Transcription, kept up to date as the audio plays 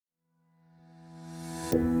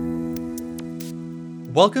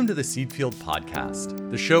Welcome to the Seedfield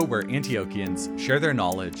Podcast, the show where Antiochians share their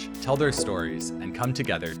knowledge, tell their stories, and come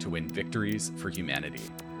together to win victories for humanity.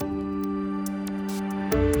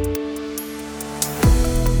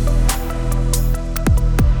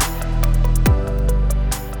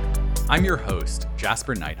 I'm your host,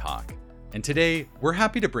 Jasper Nighthawk, and today we're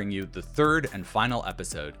happy to bring you the third and final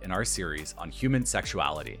episode in our series on human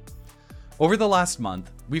sexuality. Over the last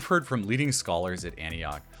month, we've heard from leading scholars at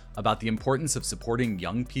Antioch about the importance of supporting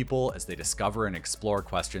young people as they discover and explore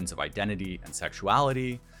questions of identity and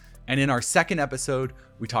sexuality. And in our second episode,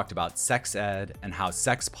 we talked about sex ed and how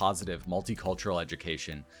sex-positive multicultural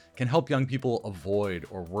education can help young people avoid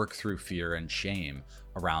or work through fear and shame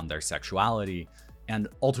around their sexuality, and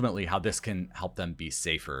ultimately how this can help them be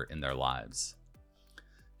safer in their lives.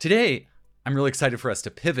 Today, I'm really excited for us to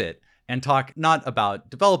pivot and talk not about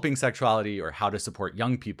developing sexuality or how to support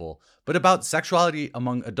young people, but about sexuality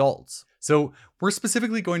among adults. So we're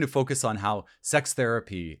specifically going to focus on how sex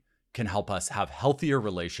therapy can help us have healthier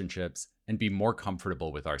relationships and be more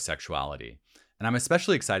comfortable with our sexuality. And I'm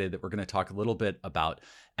especially excited that we're going to talk a little bit about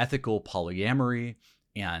ethical polyamory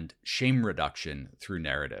and shame reduction through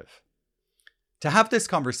narrative. To have this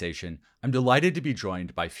conversation, I'm delighted to be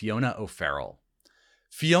joined by Fiona O'Farrell.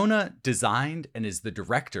 Fiona designed and is the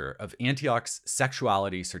director of Antioch's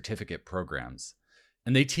sexuality certificate programs,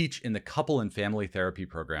 and they teach in the couple and family therapy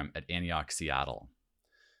program at Antioch, Seattle.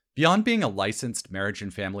 Beyond being a licensed marriage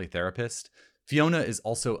and family therapist, Fiona is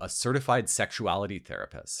also a certified sexuality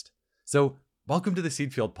therapist. So welcome to the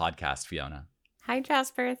Seedfield Podcast, Fiona. Hi,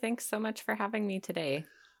 Jasper. Thanks so much for having me today.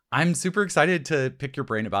 I'm super excited to pick your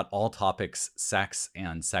brain about all topics sex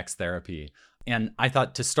and sex therapy. And I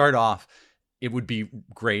thought to start off, it would be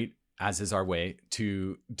great, as is our way,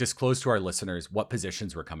 to disclose to our listeners what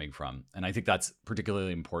positions we're coming from. And I think that's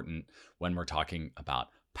particularly important when we're talking about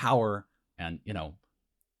power and,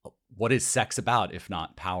 what is sex about, if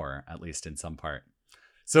not power, at least in some part.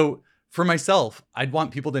 So for myself, I'd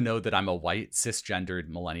want people to know that I'm a white, cisgendered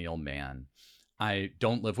millennial man. I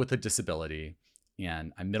don't live with a disability,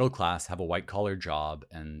 and I'm middle class, have a white-collar job,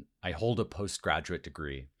 and I hold a postgraduate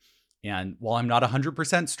degree. And while I'm not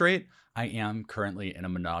 100% straight, I am currently in a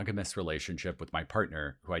monogamous relationship with my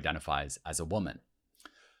partner who identifies as a woman.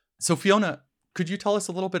 So Fiona, could you tell us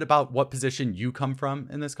a little bit about what position you come from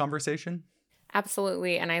in this conversation?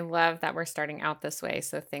 Absolutely. And I love that we're starting out this way.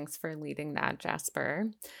 So thanks for leading that,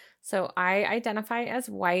 Jasper. So I identify as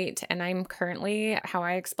white, and I'm currently, how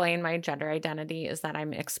I explain my gender identity is that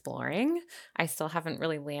I'm exploring. I still haven't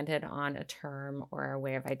really landed on a term or a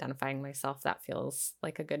way of identifying myself that feels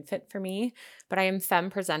like a good fit for me, but I am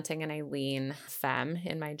femme presenting and I lean femme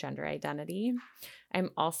in my gender identity.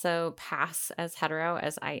 I'm also pass as hetero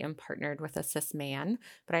as I am partnered with a cis man,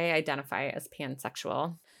 but I identify as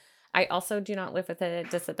pansexual. I also do not live with a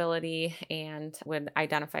disability and would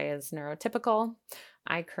identify as neurotypical.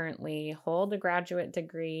 I currently hold a graduate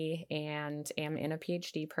degree and am in a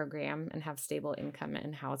PhD program and have stable income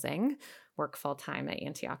and housing, work full-time at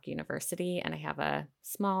Antioch University, and I have a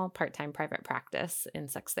small part-time private practice in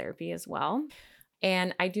sex therapy as well.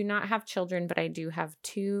 And I do not have children, but I do have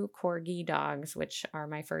 2 corgi dogs, which are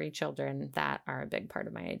my furry children that are a big part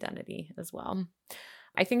of my identity as well.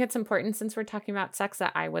 I think it's important, since we're talking about sex,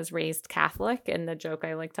 that I was raised Catholic, and the joke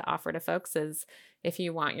I like to offer to folks is if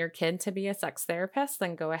you want your kid to be a sex therapist,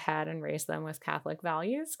 then go ahead and raise them with Catholic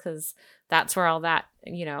values, because that's where all that,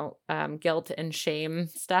 guilt and shame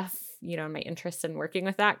stuff, my interest in working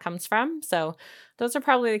with that comes from. So those are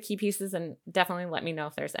probably the key pieces, and definitely let me know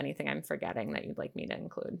if there's anything I'm forgetting that you'd like me to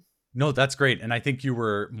include. No, that's great. And I think you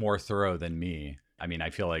were more thorough than me. I mean,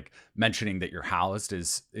 I feel like mentioning that you're housed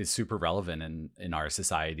is super relevant in our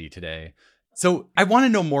society today. So I want to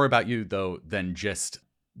know more about you, though, than just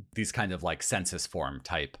these kind of like census form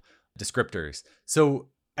type descriptors. So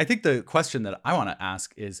I think the question that I want to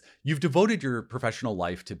ask is, you've devoted your professional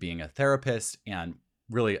life to being a therapist and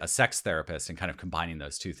really a sex therapist and kind of combining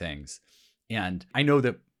those two things. And I know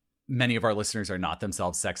that many of our listeners are not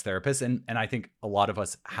themselves sex therapists. And I think a lot of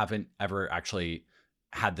us haven't ever actually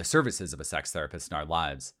had the services of a sex therapist in our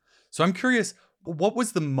lives. So I'm curious, what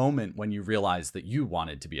was the moment when you realized that you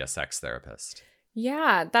wanted to be a sex therapist?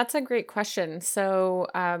 Yeah, that's a great question. So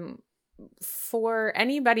for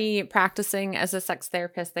anybody practicing as a sex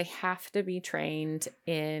therapist, they have to be trained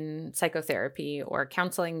in psychotherapy or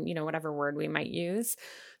counseling, whatever word we might use.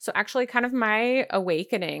 So actually kind of my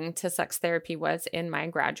awakening to sex therapy was in my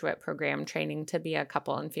graduate program training to be a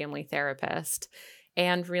couple and family therapist.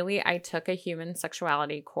 And really, I took a human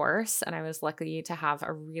sexuality course, and I was lucky to have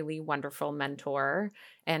a really wonderful mentor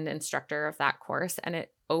and instructor of that course. And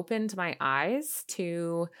it opened my eyes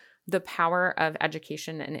to the power of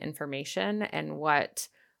education and information and what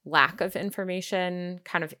lack of information,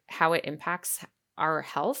 kind of how it impacts our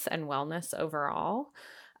health and wellness overall.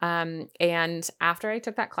 And after I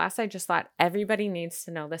took that class, I just thought everybody needs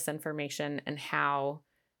to know this information, and how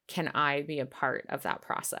can I be a part of that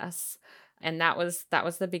process? And that was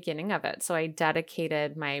the beginning of it. So I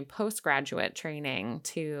dedicated my postgraduate training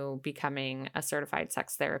to becoming a certified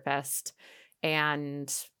sex therapist,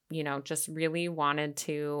 and, just really wanted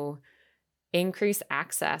to increase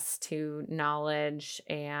access to knowledge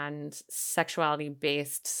and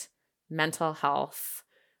sexuality-based mental health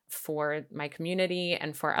for my community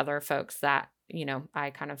and for other folks that, I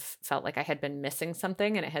kind of felt like I had been missing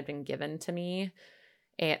something, and it had been given to me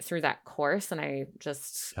through that course. And I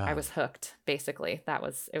Yeah. was hooked, basically. It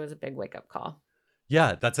was a big wake up call.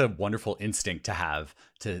 Yeah, that's a wonderful instinct to have,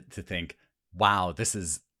 to think, wow, this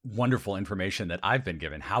is wonderful information that I've been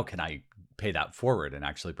given. How can I pay that forward and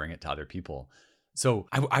actually bring it to other people? So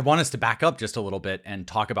I want us to back up just a little bit and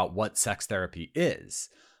talk about what sex therapy is.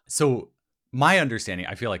 So my understanding,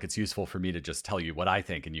 I feel like it's useful for me to just tell you what I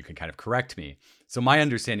think, and you can kind of correct me. So my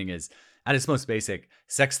understanding is, at its most basic,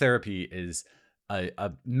 sex therapy is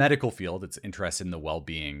a medical field that's interested in the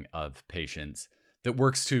well-being of patients, that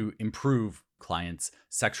works to improve clients'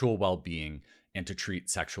 sexual well-being and to treat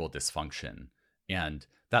sexual dysfunction. And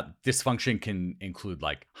that dysfunction can include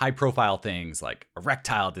like high profile things like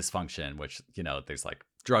erectile dysfunction, which, there's like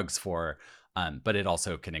drugs for, but it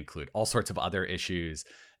also can include all sorts of other issues,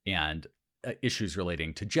 and issues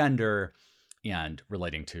relating to gender and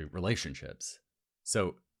relating to relationships.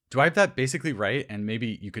 So do I have that basically right? And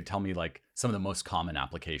maybe you could tell me like some of the most common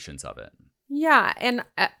applications of it. Yeah. And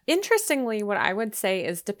interestingly, what I would say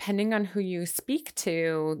is, depending on who you speak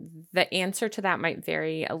to, the answer to that might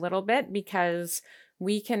vary a little bit, because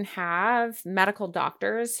we can have medical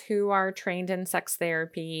doctors who are trained in sex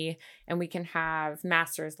therapy, and we can have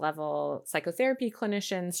master's level psychotherapy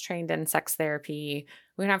clinicians trained in sex therapy.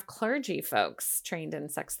 We can have clergy folks trained in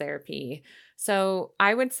sex therapy. So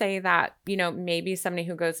I would say that, maybe somebody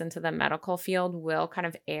who goes into the medical field will kind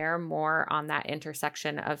of err more on that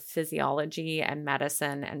intersection of physiology and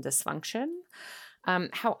medicine and dysfunction.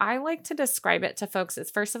 How I like to describe it to folks is,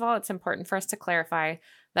 first of all, it's important for us to clarify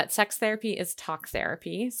that sex therapy is talk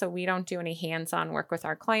therapy. So we don't do any hands-on work with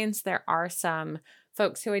our clients. There are some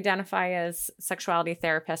folks who identify as sexuality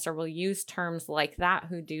therapists, or will use terms like that,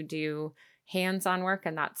 who do hands-on work,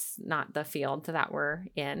 and that's not the field that we're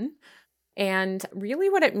in. And really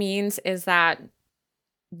what it means is that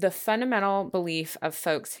the fundamental belief of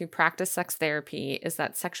folks who practice sex therapy is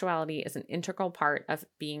that sexuality is an integral part of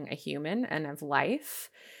being a human and of life.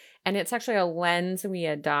 And it's actually a lens we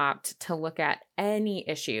adopt to look at any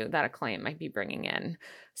issue that a client might be bringing in.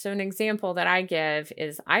 So an example that I give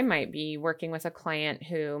is, I might be working with a client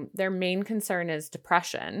who their main concern is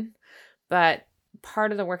depression, but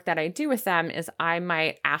part of the work that I do with them is I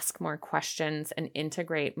might ask more questions and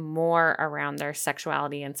integrate more around their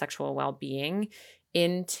sexuality and sexual well-being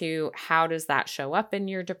into how does that show up in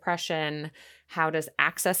your depression? How does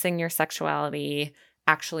accessing your sexuality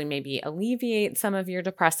actually maybe alleviate some of your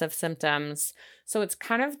depressive symptoms? So it's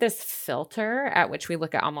kind of this filter at which we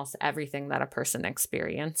look at almost everything that a person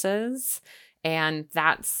experiences. And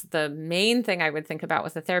that's the main thing I would think about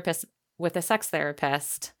with a therapist, with a sex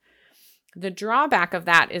therapist. The drawback of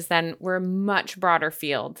that is then we're a much broader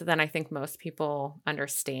field than I think most people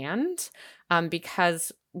understand,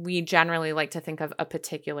 because we generally like to think of a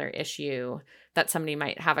particular issue that somebody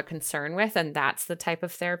might have a concern with, and that's the type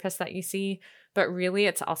of therapist that you see. But really,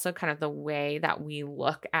 it's also kind of the way that we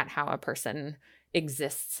look at how a person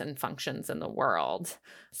exists and functions in the world.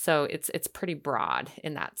 So it's pretty broad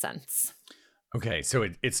in that sense. Okay, so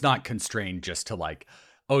it's not constrained just to like,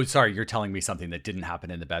 oh, sorry, you're telling me something that didn't happen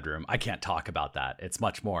in the bedroom, I can't talk about that. It's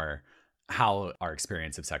much more how our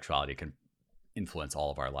experience of sexuality can influence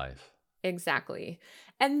all of our life. Exactly.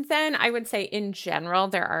 And then I would say, in general,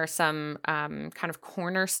 there are some kind of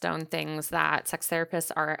cornerstone things that sex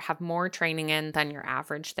therapists have more training in than your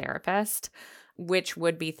average therapist, which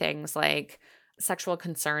would be things like sexual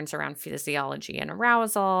concerns around physiology and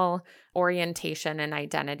arousal, orientation and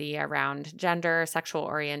identity around gender, sexual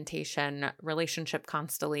orientation, relationship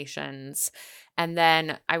constellations. And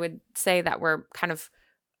then I would say that we're kind of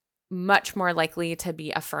much more likely to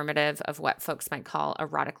be affirmative of what folks might call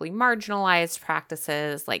erotically marginalized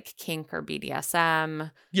practices like kink or BDSM.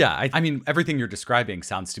 Yeah, I mean, everything you're describing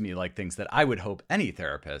sounds to me like things that I would hope any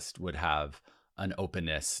therapist would have an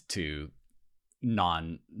openness to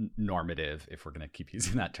non-normative, if we're going to keep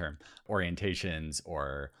using that term, orientations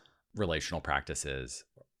or relational practices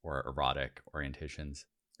or erotic orientations.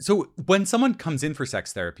 So when someone comes in for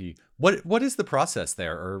sex therapy, what is the process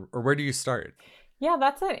there, or where do you start? Yeah,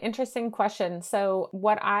 that's an interesting question. So,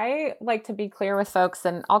 what I like to be clear with folks,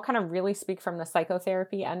 and I'll kind of really speak from the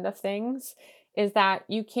psychotherapy end of things, is that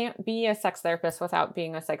you can't be a sex therapist without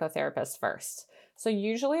being a psychotherapist first. So,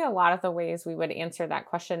 usually, a lot of the ways we would answer that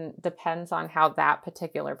question depends on how that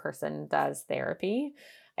particular person does therapy.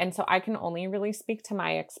 And so, I can only really speak to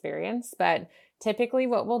my experience, but typically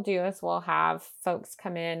what we'll do is we'll have folks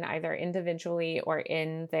come in either individually or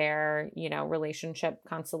in their, relationship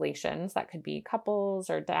constellations. That could be couples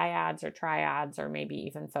or dyads or triads, or maybe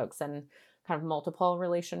even folks in kind of multiple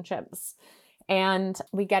relationships. And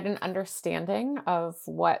we get an understanding of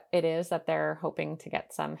what it is that they're hoping to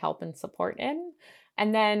get some help and support in.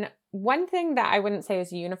 And then one thing that I wouldn't say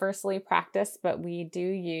is universally practiced, but we do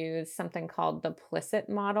use something called the PLISSIT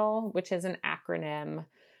model, which is an acronym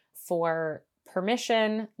for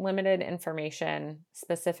permission, limited information,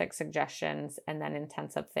 specific suggestions, and then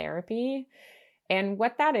intensive therapy. And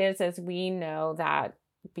what that is we know that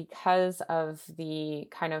because of the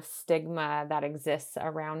kind of stigma that exists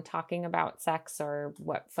around talking about sex, or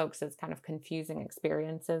what folks' kind of confusing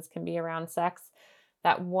experiences can be around sex,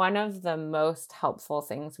 that one of the most helpful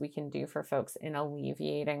things we can do for folks in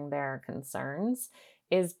alleviating their concerns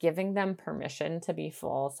is giving them permission to be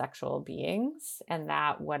full sexual beings, and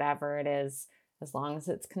that whatever it is, as long as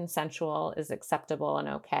it's consensual, is acceptable and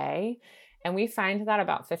okay. And we find that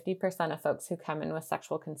about 50% of folks who come in with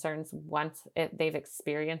sexual concerns, once they've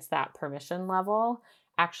experienced that permission level,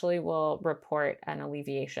 actually will report an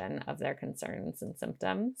alleviation of their concerns and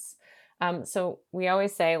symptoms. So we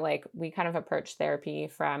always say, like, we kind of approach therapy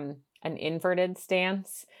from an inverted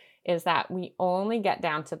stance, is that we only get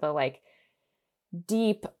down to the like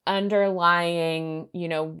deep underlying,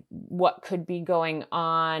 what could be going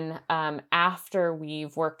on after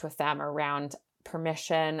we've worked with them around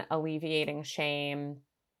permission, alleviating shame,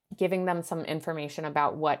 giving them some information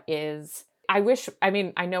about what is. I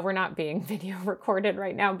know we're not being video recorded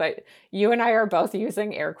right now, but you and I are both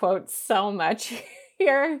using air quotes so much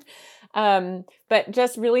here. But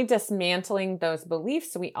just really dismantling those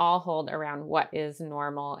beliefs we all hold around what is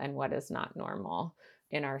normal and what is not normal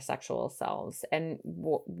in our sexual selves. And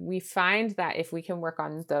we find that if we can work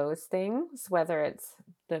on those things, whether it's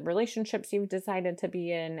the relationships you've decided to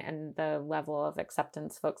be in and the level of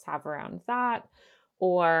acceptance folks have around that,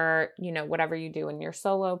 or, whatever you do in your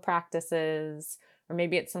solo practices, or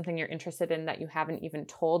maybe it's something you're interested in that you haven't even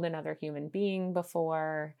told another human being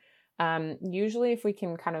before. Usually if we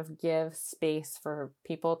can kind of give space for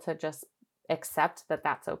people to just accept that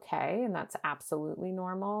that's okay and that's absolutely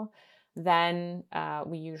normal, then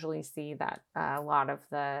we usually see that a lot of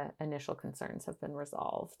the initial concerns have been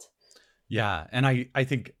resolved. Yeah, and I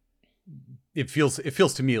think it feels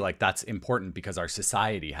to me like that's important because our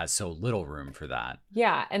society has so little room for that.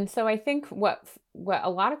 Yeah, and so I think what a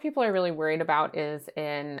lot of people are really worried about is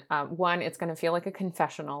in one, it's going to feel like a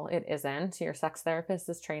confessional. It isn't. Your sex therapist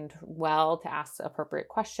is trained well to ask appropriate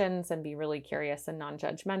questions and be really curious and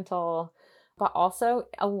non-judgmental. But also,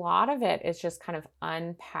 a lot of it is just kind of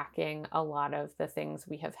unpacking a lot of the things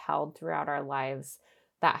we have held throughout our lives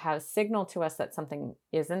that has signaled to us that something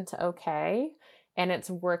isn't okay. And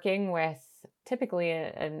it's working with typically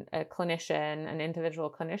a clinician, an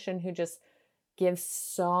individual clinician who just gives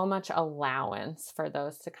so much allowance for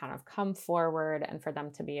those to kind of come forward and for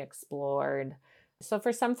them to be explored. So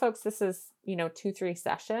for some folks, this is, 2-3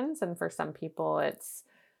 sessions. And for some people, it's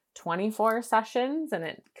 24 sessions, and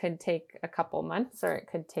it could take a couple months or it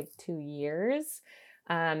could take 2 years.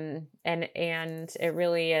 And it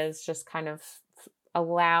really is just kind of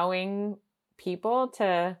allowing people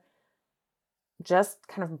to just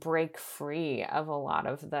kind of break free of a lot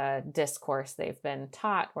of the discourse they've been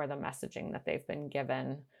taught or the messaging that they've been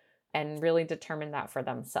given, and really determine that for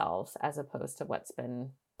themselves as opposed to what's been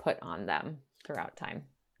put on them throughout time.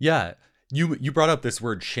 Yeah. You brought up this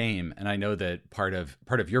word shame, and I know that part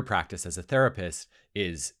of your practice as a therapist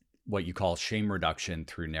is what you call shame reduction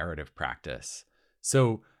through narrative practice.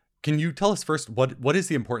 So can you tell us first what is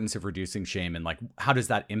the importance of reducing shame, and like how does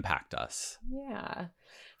that impact us? Yeah.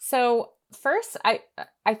 So first,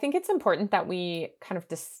 I think it's important that we kind of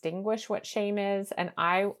distinguish what shame is. And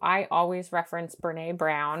I always reference Brene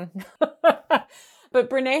Brown. But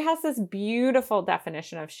Brene has this beautiful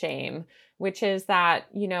definition of shame, which is that,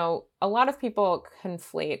 a lot of people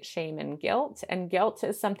conflate shame and guilt. And guilt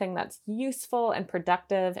is something that's useful and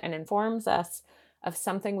productive and informs us of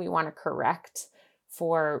something we want to correct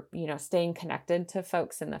for, staying connected to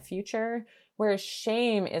folks in the future. Whereas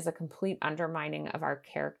shame is a complete undermining of our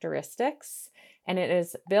characteristics. And it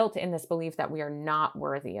is built in this belief that we are not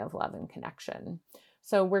worthy of love and connection.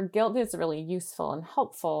 So, where guilt is really useful and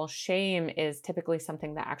helpful, shame is typically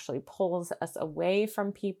something that actually pulls us away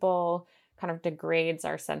from people, kind of degrades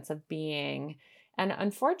our sense of being. And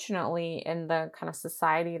unfortunately, in the kind of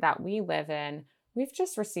society that we live in, we've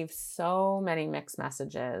just received so many mixed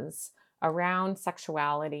messages around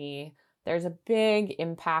sexuality. There's a big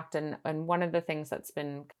impact, and one of the things that's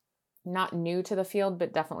been not new to the field,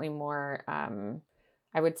 but definitely more,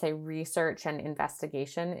 I would say, research and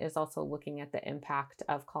investigation is also looking at the impact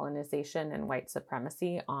of colonization and white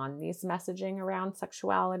supremacy on these messaging around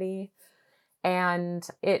sexuality. And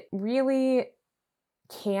it really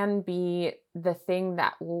can be the thing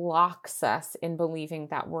that locks us in believing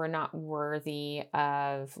that we're not worthy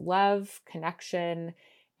of love, connection,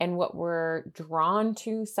 and what we're drawn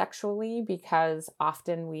to sexually, because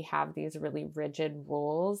often we have these really rigid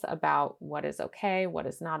rules about what is okay, what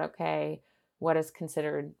is not okay, what is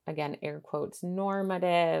considered, again, air quotes,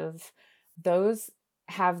 normative. Those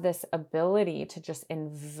have this ability to just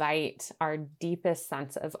invite our deepest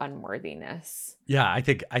sense of unworthiness. Yeah, I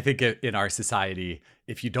think in our society,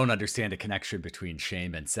 if you don't understand a connection between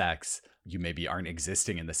shame and sex, you maybe aren't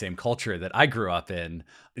existing in the same culture that I grew up in.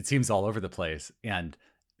 It seems all over the place. And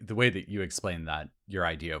the way that you explain that, your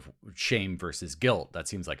idea of shame versus guilt, that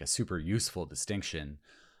seems like a super useful distinction.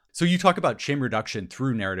 So you talk about shame reduction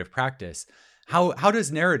through narrative practice. How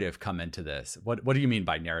does narrative come into this? What do you mean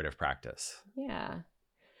by narrative practice? Yeah.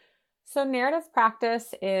 So, narrative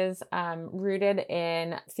practice is rooted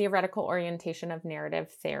in theoretical orientation of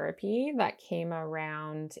narrative therapy that came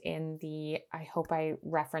around in I hope I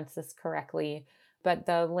reference this correctly, but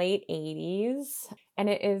the late 80s. And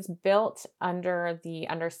it is built under the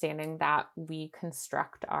understanding that we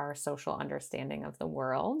construct our social understanding of the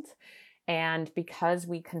world. And because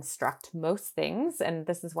we construct most things, and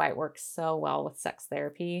this is why it works so well with sex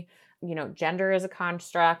therapy, gender is a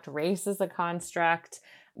construct, race is a construct,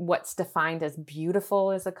 what's defined as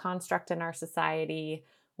beautiful is a construct in our society,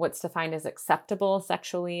 what's defined as acceptable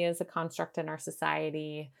sexually is a construct in our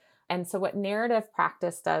society. And so what narrative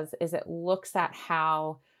practice does is it looks at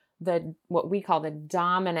how what we call the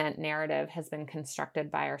dominant narrative has been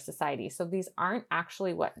constructed by our society. So these aren't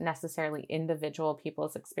actually what necessarily individual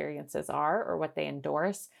people's experiences are or what they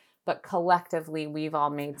endorse, but collectively we've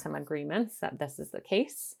all made some agreements that this is the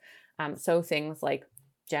case. So things like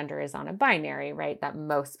gender is on a binary, right? That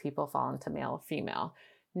most people fall into male or female.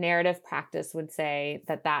 Narrative practice would say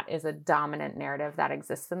that that is a dominant narrative that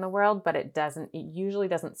exists in the world, but it usually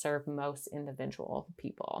doesn't serve most individual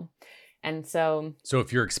people. And so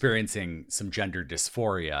if you're experiencing some gender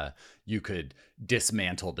dysphoria, you could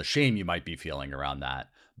dismantle the shame you might be feeling around that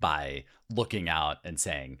by looking out and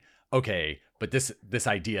saying, okay, but this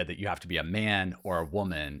idea that you have to be a man or a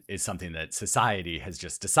woman is something that society has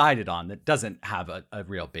just decided on that doesn't have a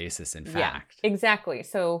real basis in fact. Yeah, exactly.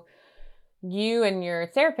 So you and your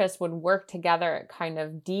therapist would work together at kind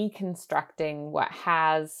of deconstructing what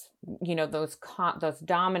has, those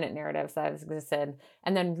dominant narratives that have existed,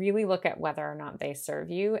 and then really look at whether or not they serve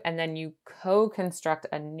you. And then you co-construct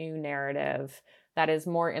a new narrative that is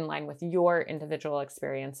more in line with your individual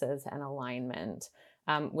experiences and alignment,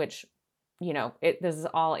 which, this is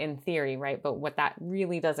all in theory, right? But what that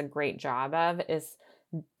really does a great job of is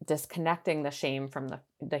disconnecting the shame from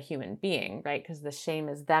the human being, right? Because the shame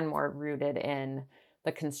is then more rooted in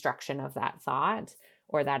the construction of that thought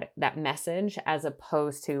or that message, as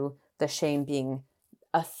opposed to the shame being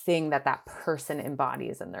a thing that person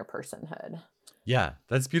embodies in their personhood. Yeah,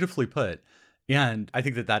 that's beautifully put. And I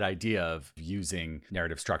think that idea of using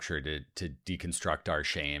narrative structure to deconstruct our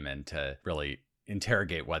shame and to really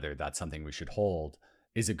interrogate whether that's something we should hold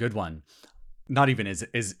is a good one. Not even is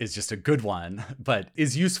just a good one, but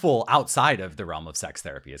is useful outside of the realm of sex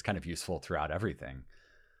therapy. It's kind of useful throughout everything.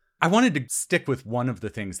 I wanted to stick with one of the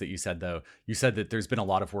things that you said, though. You said that there's been a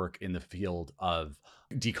lot of work in the field of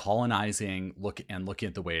decolonizing, looking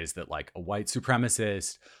at the ways that like a white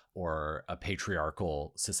supremacist or a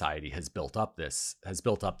patriarchal society has built up this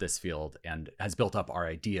field and has built up our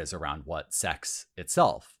ideas around what sex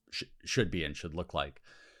itself should be and should look like.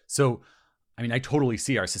 So, I mean, I totally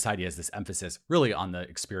see our society as this emphasis really on the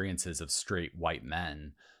experiences of straight white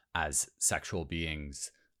men as sexual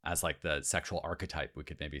beings, as like the sexual archetype, we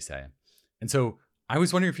could maybe say. And so I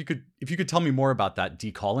was wondering if you could tell me more about that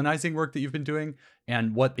decolonizing work that you've been doing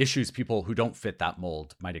and what issues people who don't fit that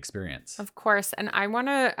mold might experience. Of course. And I want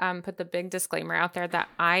to put the big disclaimer out there that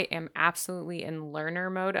I am absolutely in learner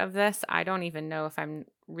mode of this. I don't even know if I'm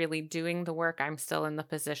really doing the work. I'm still in the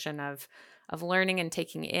position of learning and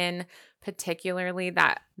taking in, particularly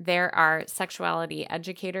that there are sexuality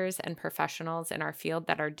educators and professionals in our field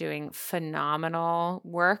that are doing phenomenal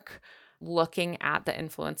work looking at the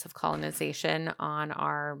influence of colonization on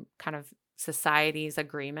our kind of society's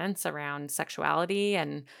agreements around sexuality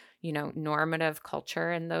and, normative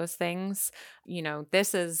culture and those things.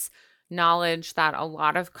 This is knowledge that a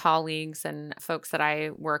lot of colleagues and folks that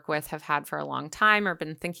I work with have had for a long time or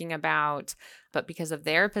been thinking about, but because of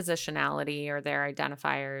their positionality or their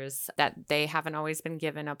identifiers, that they haven't always been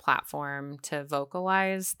given a platform to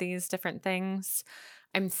vocalize these different things.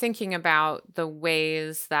 I'm thinking about the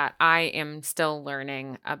ways that I am still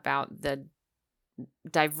learning about the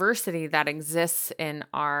diversity that exists in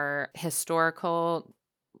our historical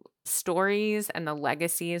stories and the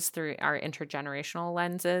legacies through our intergenerational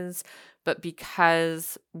lenses. But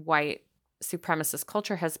because white supremacist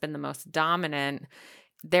culture has been the most dominant,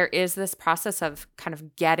 there is this process of kind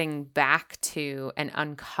of getting back to and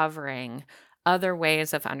uncovering other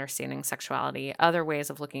ways of understanding sexuality, other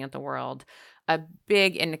ways of looking at the world. A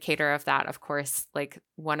big indicator of that, of course, like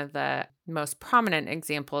one of the most prominent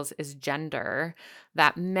examples is gender,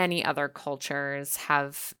 that many other cultures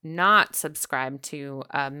have not subscribed to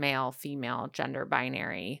a male-female gender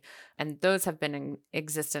binary. And those have been in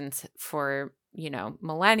existence for,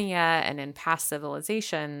 millennia and in past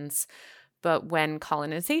civilizations. But when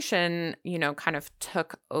colonization, kind of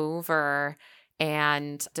took over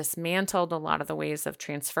and dismantled a lot of the ways of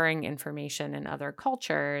transferring information in other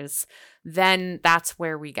cultures, then that's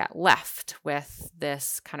where we get left with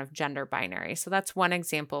this kind of gender binary. So that's one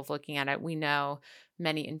example of looking at it. We know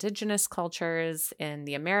many indigenous cultures in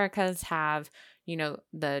the Americas have,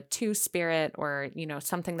 the two-spirit or,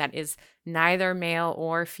 something that is neither male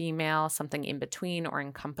or female, something in between or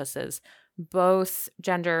encompasses both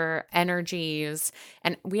gender energies.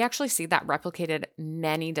 And we actually see that replicated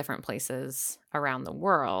many different places around the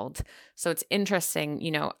world. So it's interesting,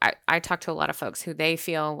 I talk to a lot of folks who they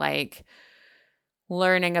feel like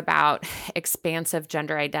learning about expansive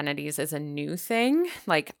gender identities is a new thing.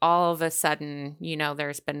 Like all of a sudden,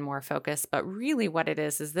 there's been more focus, but really what it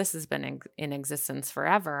is this has been in existence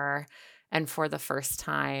forever. And for the first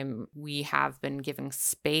time, we have been giving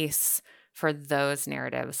space for those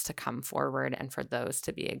narratives to come forward and for those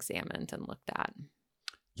to be examined and looked at.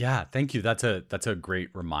 Yeah, thank you. That's a great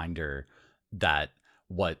reminder that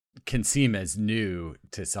what can seem as new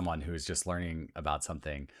to someone who is just learning about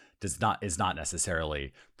something is not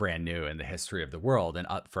necessarily brand new in the history of the world, and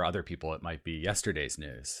for other people it might be yesterday's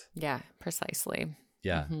news. Yeah, precisely.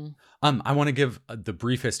 Yeah. Mm-hmm. I want to give the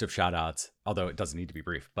briefest of shout outs, although it doesn't need to be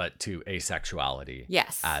brief, but to asexuality.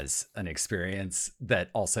 Yes. As an experience that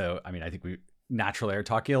also, I think we naturally are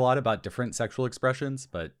talking a lot about different sexual expressions,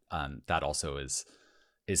 but that also is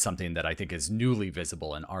something that I think is newly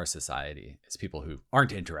visible in our society as people who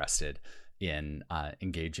aren't interested in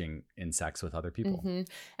engaging in sex with other people. Mm-hmm.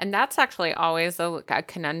 And that's actually always a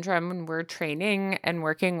conundrum when we're training and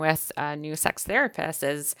working with new sex therapists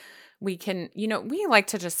is we can, we like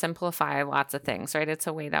to just simplify lots of things, right? It's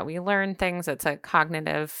a way that we learn things. It's a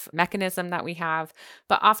cognitive mechanism that we have.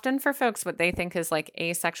 But often for folks, what they think is like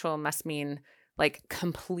asexual must mean like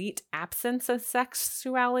complete absence of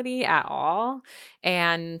sexuality at all.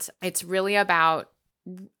 And it's really about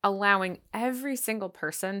allowing every single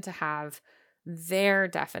person to have their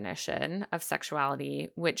definition of sexuality,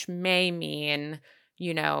 which may mean,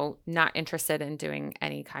 not interested in doing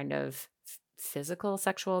any kind of physical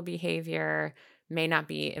sexual behavior, may not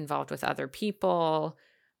be involved with other people,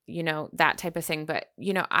 that type of thing. But,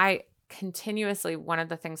 I continuously, one of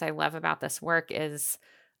the things I love about this work is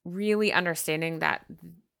really understanding that,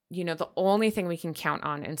 the only thing we can count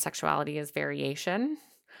on in sexuality is variation.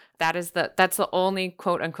 That's the only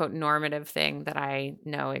quote unquote normative thing that I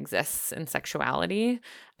know exists in sexuality.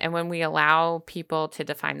 And when we allow people to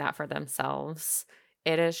define that for themselves,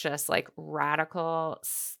 it is just like radical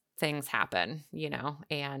things happen,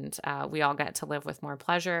 and we all get to live with more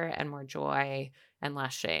pleasure and more joy and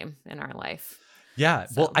less shame in our life. Yeah.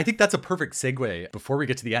 So. Well, I think that's a perfect segue. Before we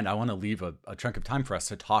get to the end, I want to leave a chunk of time for us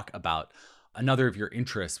to talk about another of your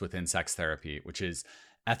interests within sex therapy, which is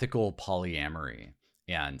ethical polyamory,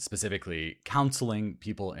 and specifically counseling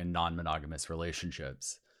people in non-monogamous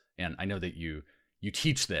relationships. And I know that you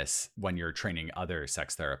teach this when you're training other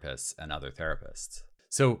sex therapists and other therapists.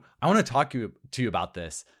 So I want to talk to you about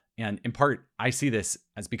this. And in part, I see this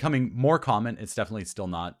as becoming more common. It's definitely still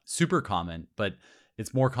not super common, but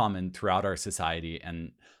it's more common throughout our society.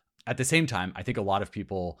 And at the same time, I think a lot of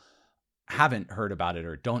people haven't heard about it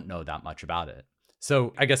or don't know that much about it.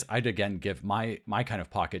 So I guess I'd again give my kind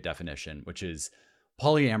of pocket definition, which is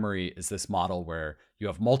polyamory is this model where you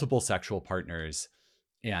have multiple sexual partners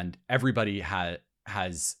and everybody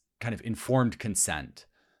has kind of informed consent.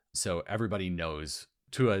 So everybody knows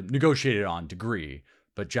to a negotiated on degree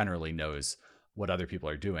but generally knows what other people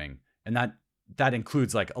are doing. And that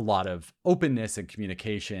includes like a lot of openness and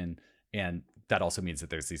communication. And that also means that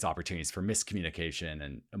there's these opportunities for miscommunication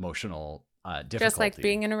and emotional difficulty. Just like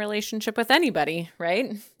being in a relationship with anybody,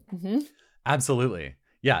 right? Mm-hmm. Absolutely.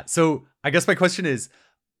 Yeah. So I guess my question is,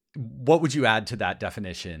 what would you add to that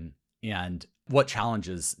definition? And what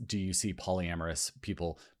challenges do you see polyamorous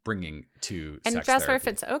people bringing to and sex Jasper, therapy? if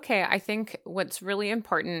it's okay, I think what's really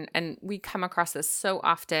important, and we come across this so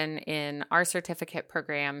often in our certificate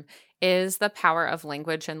program, is the power of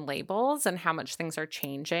language and labels and how much things are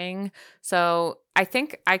changing. So I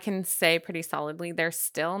think I can say pretty solidly there's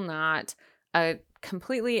still not a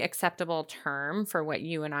completely acceptable term for what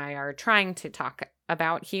you and I are trying to talk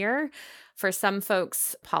about here. For some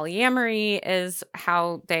folks, polyamory is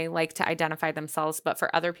how they like to identify themselves, but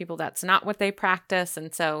for other people, that's not what they practice.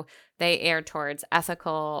 And so they err towards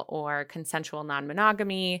ethical or consensual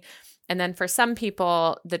non-monogamy. And then for some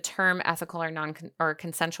people, the term ethical or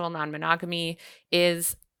consensual non-monogamy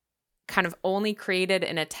is kind of only created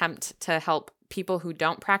in attempt to help people who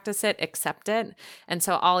don't practice it accept it. And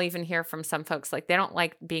so I'll even hear from some folks like they don't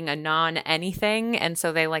like being a non-anything. And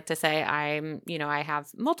so they like to say, I have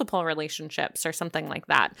multiple relationships or something like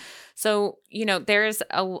that. So,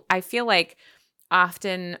 I feel like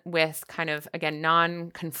often with kind of, again,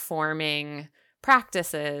 non-conforming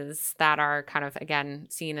practices that are kind of, again,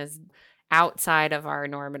 seen as outside of our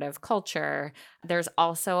normative culture, there's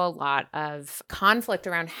also a lot of conflict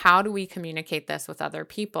around how do we communicate this with other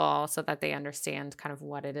people so that they understand kind of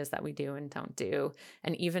what it is that we do and don't do.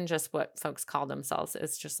 And even just what folks call themselves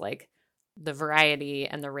is just like the variety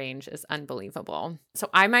and the range is unbelievable. So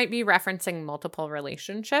I might be referencing multiple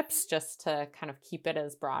relationships just to kind of keep it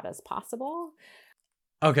as broad as possible.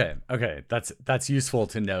 Okay. That's useful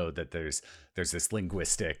to know that there's this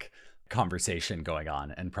linguistic conversation going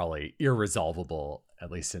on and probably irresolvable,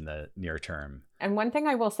 at least in the near term. And one thing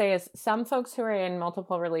I will say is some folks who are in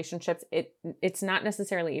multiple relationships, it's not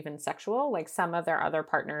necessarily even sexual. Like some of their other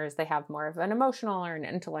partners, they have more of an emotional or an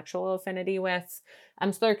intellectual affinity with.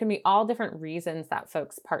 So there can be all different reasons that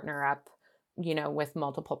folks partner up, with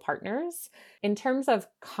multiple partners. In terms of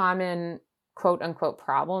common quote unquote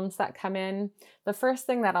problems that come in, the first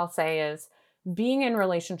thing that I'll say is being in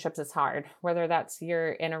relationships is hard, whether that's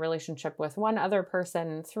you're in a relationship with one other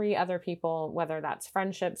person, 3 other people, whether that's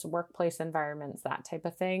friendships, workplace environments, that type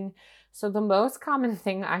of thing. So the most common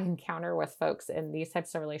thing I encounter with folks in these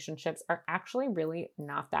types of relationships are actually really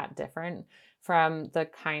not that different from the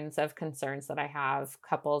kinds of concerns that I have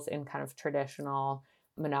couples in kind of traditional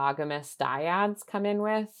monogamous dyads come in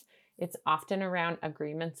with. It's often around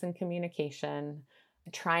agreements and communication,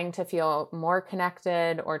 trying to feel more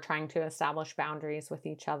connected or trying to establish boundaries with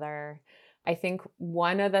each other. I think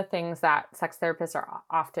one of the things that sex therapists are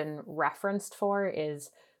often referenced for is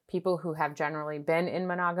people who have generally been in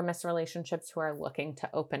monogamous relationships who are looking to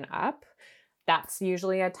open up. That's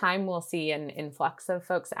usually a time we'll see an influx of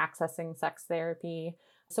folks accessing sex therapy.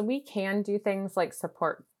 So we can do things like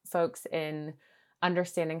support folks in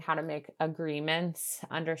understanding how to make agreements,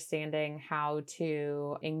 understanding how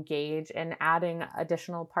to engage in adding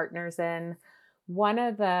additional partners in. One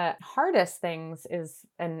of the hardest things is,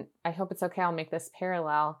 and I hope it's okay, I'll make this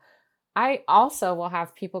parallel. I also will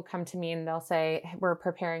have people come to me and they'll say, we're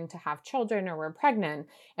preparing to have children or we're pregnant,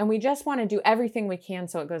 and we just want to do everything we can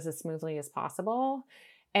so it goes as smoothly as possible.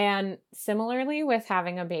 And similarly with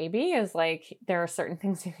having a baby is like, there are certain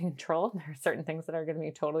things you can control. There are certain things that are going to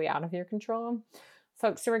be totally out of your control.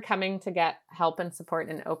 Folks who are coming to get help and support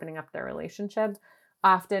in opening up their relationship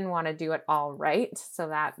often want to do it all right so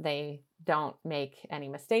that they don't make any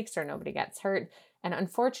mistakes or nobody gets hurt. And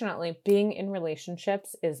unfortunately, being in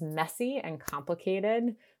relationships is messy and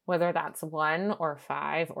complicated, whether that's 1 or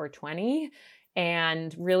 5 or 20.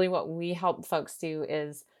 And really what we help folks do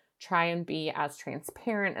is try and be as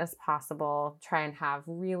transparent as possible, try and have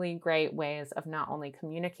really great ways of not only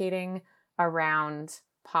communicating around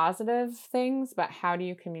positive things, but how do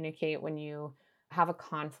you communicate when you have a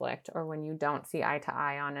conflict or when you don't see eye to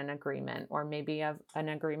eye on an agreement, or maybe an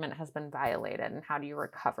agreement has been violated, and how do you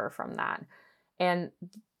recover from that? And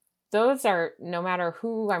those are, no matter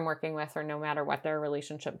who I'm working with or no matter what their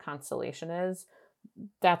relationship constellation is,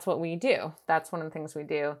 that's what we do. That's one of the things we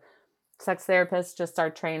do. Sex therapists just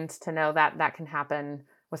are trained to know that that can happen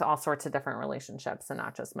with all sorts of different relationships and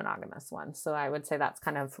not just monogamous ones. So I would say that's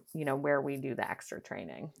kind of, where we do the extra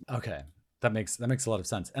training. Okay. That makes a lot of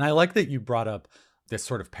sense. And I like that you brought up this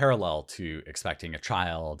sort of parallel to expecting a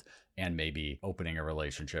child and maybe opening a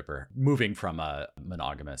relationship or moving from a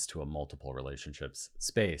monogamous to a multiple relationships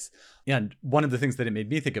space. And one of the things that it made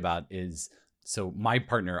me think about is So my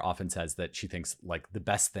partner often says that she thinks like the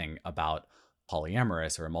best thing about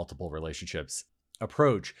polyamorous or multiple relationships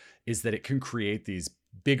approach is that it can create these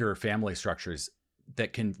bigger family structures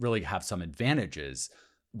that can really have some advantages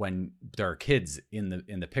when there are kids in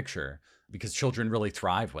the picture, because children really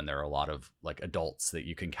thrive when there are a lot of like adults that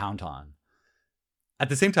you can count on. At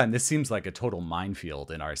the same time, this seems like a total minefield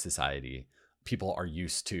in our society. People are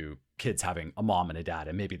used to kids having a mom and a dad,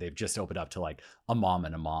 and maybe they've just opened up to like a mom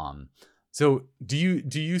and a mom. So do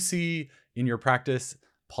you see in your practice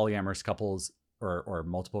polyamorous couples or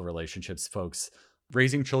multiple relationships folks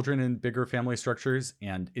raising children in bigger family structures?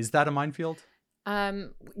 And is that a minefield?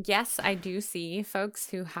 Yes, I do see folks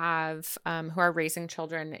who have who are raising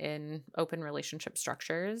children in open relationship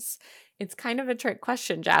structures. It's kind of a trick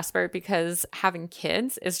question, Jasper, because having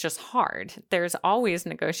kids is just hard. There's always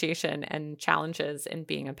negotiation and challenges in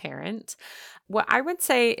being a parent. What I would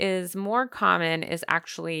say is more common is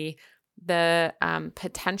actually the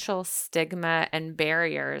potential stigma and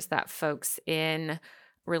barriers that folks in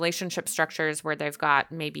relationship structures where they've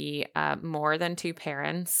got maybe more than two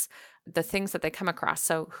parents, the things that they come across.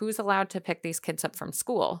 So who's allowed to pick these kids up from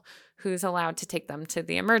school? Who's allowed to take them to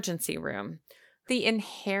the emergency room? The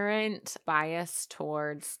inherent bias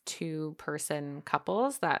towards two-person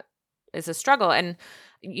couples that is a struggle. And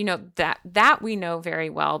that we know very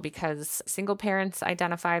well because single parents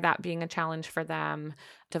identify that being a challenge for them.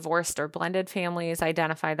 Divorced or blended families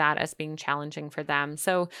identify that as being challenging for them.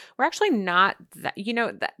 So we're actually not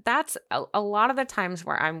that's a lot of the times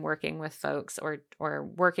where I'm working with folks or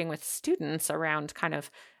working with students around kind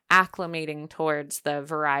of acclimating towards the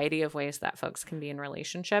variety of ways that folks can be in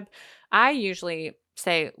relationship. I usually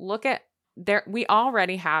say, look at there, we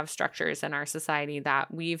already have structures in our society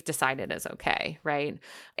that we've decided is okay, right?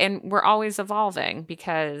 And we're always evolving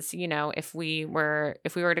because, if we were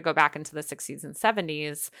to go back into the 60s and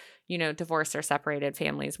 70s, divorced or separated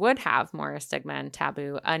families would have more stigma and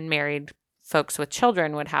taboo. Unmarried folks with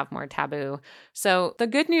children would have more taboo. So the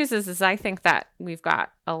good news is I think that we've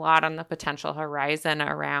got a lot on the potential horizon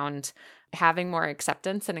around having more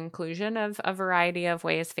acceptance and inclusion of a variety of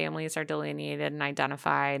ways families are delineated and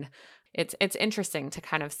identified. It's interesting to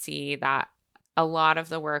kind of see that a lot of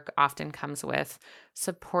the work often comes with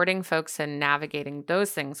supporting folks in navigating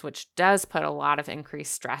those things, which does put a lot of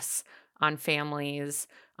increased stress on families,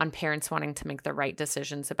 on parents wanting to make the right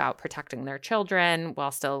decisions about protecting their children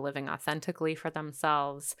while still living authentically for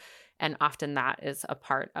themselves. And often that is a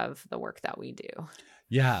part of the work that we do.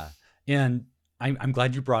 Yeah. And I'm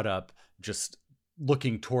glad you brought up just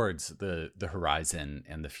looking towards the horizon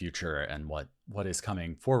and the future and what is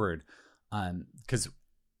coming forward, because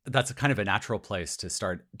that's a kind of a natural place to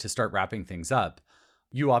start wrapping things up.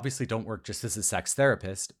 You obviously don't work just as a sex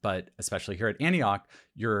therapist, but especially here at Antioch,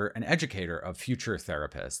 you're an educator of future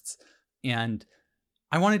therapists. And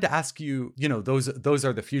I wanted to ask you, those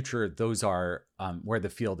are the future, those are where the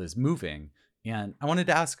field is moving. And I wanted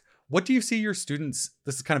to ask, what do you see your students,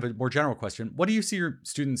 this is kind of a more general question, what do you see your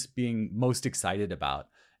students being most excited about?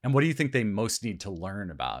 And what do you think they most need to learn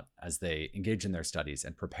about as they engage in their studies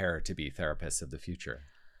and prepare to be therapists of the future?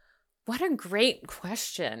 What a great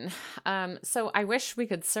question. So I wish we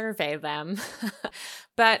could survey them,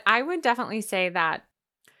 but I would definitely say that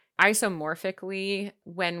isomorphically,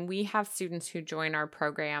 when we have students who join our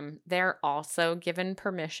program, they're also given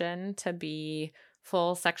permission to be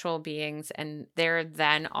full sexual beings, and they're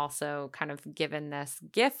then also kind of given this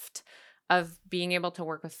gift of being able to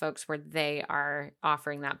work with folks where they are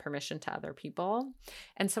offering that permission to other people.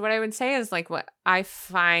 And so what I would say is like what I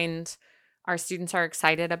find our students are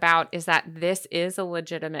excited about is that this is a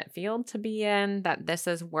legitimate field to be in, that this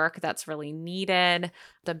is work that's really needed.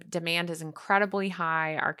 The demand is incredibly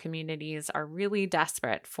high. Our communities are really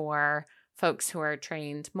desperate for folks who are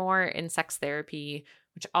trained more in sex therapy,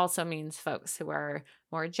 which also means folks who are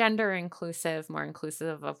more gender inclusive, more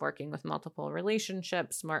inclusive of working with multiple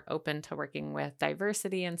relationships, more open to working with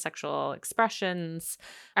diversity and sexual expressions.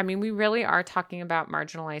 I mean, we really are talking about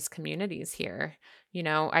marginalized communities here.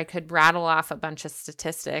 I could rattle off a bunch of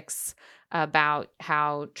statistics about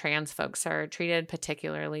how trans folks are treated,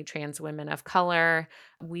 particularly trans women of color.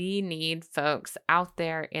 We need folks out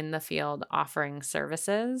there in the field offering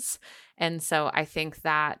services. And so I think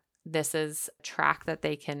that this is a track that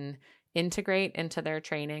they can integrate into their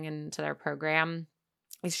training and into their program.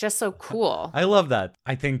 It's just so cool. I love that.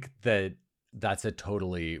 I think that that's a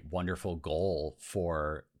totally wonderful goal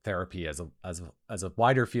for therapy as a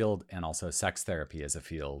wider field, and also sex therapy as a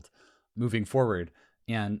field moving forward.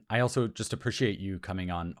 And I also just appreciate you coming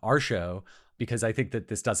on our show, because I think that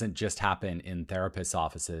this doesn't just happen in therapists'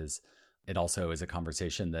 offices. It also is a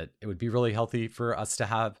conversation that it would be really healthy for us to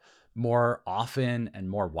have more often and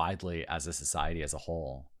more widely as a society as a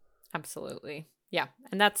whole. Absolutely. Yeah.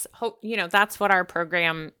 And that's that's what our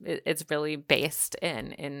program is really based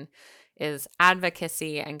in is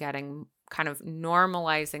advocacy and getting kind of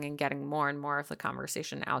normalizing and getting more and more of the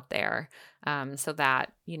conversation out there, so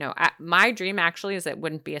that, my dream actually is it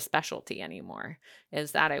wouldn't be a specialty anymore,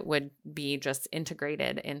 is that it would be just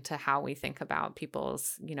integrated into how we think about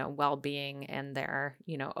people's, well-being and their,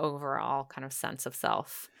 overall kind of sense of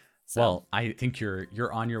self. So. Well, I think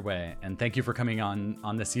you're on your way, and thank you for coming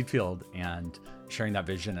on the Seed Field and sharing that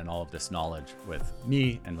vision and all of this knowledge with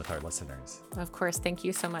me and with our listeners. Of course. Thank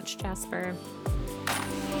you so much, Jasper.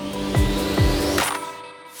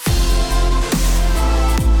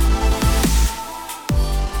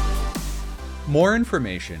 More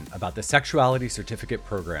information about the sexuality certificate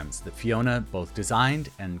programs that Fiona both designed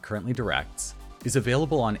and currently directs is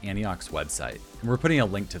available on Antioch's website, and we're putting a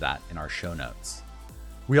link to that in our show notes.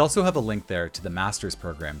 We also have a link there to the master's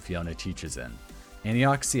program Fiona teaches in,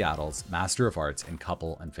 Antioch Seattle's Master of Arts in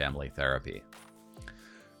Couple and Family Therapy.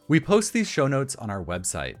 We post these show notes on our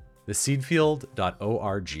website,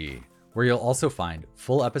 theseedfield.org, where you'll also find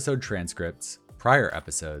full episode transcripts, prior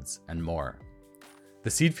episodes, and more. The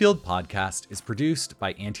Seedfield podcast is produced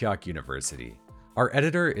by Antioch University. Our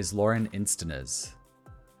editor is Lauren Instanez.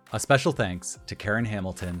 A special thanks to Karen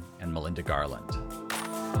Hamilton and Melinda Garland.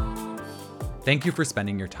 Thank you for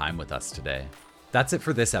spending your time with us today. That's it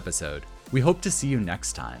for this episode. We hope to see you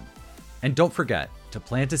next time. And don't forget to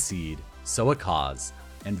plant a seed, sow a cause,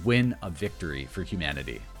 and win a victory for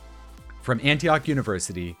humanity. From Antioch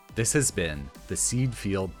University, this has been the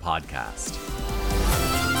Seedfield Podcast.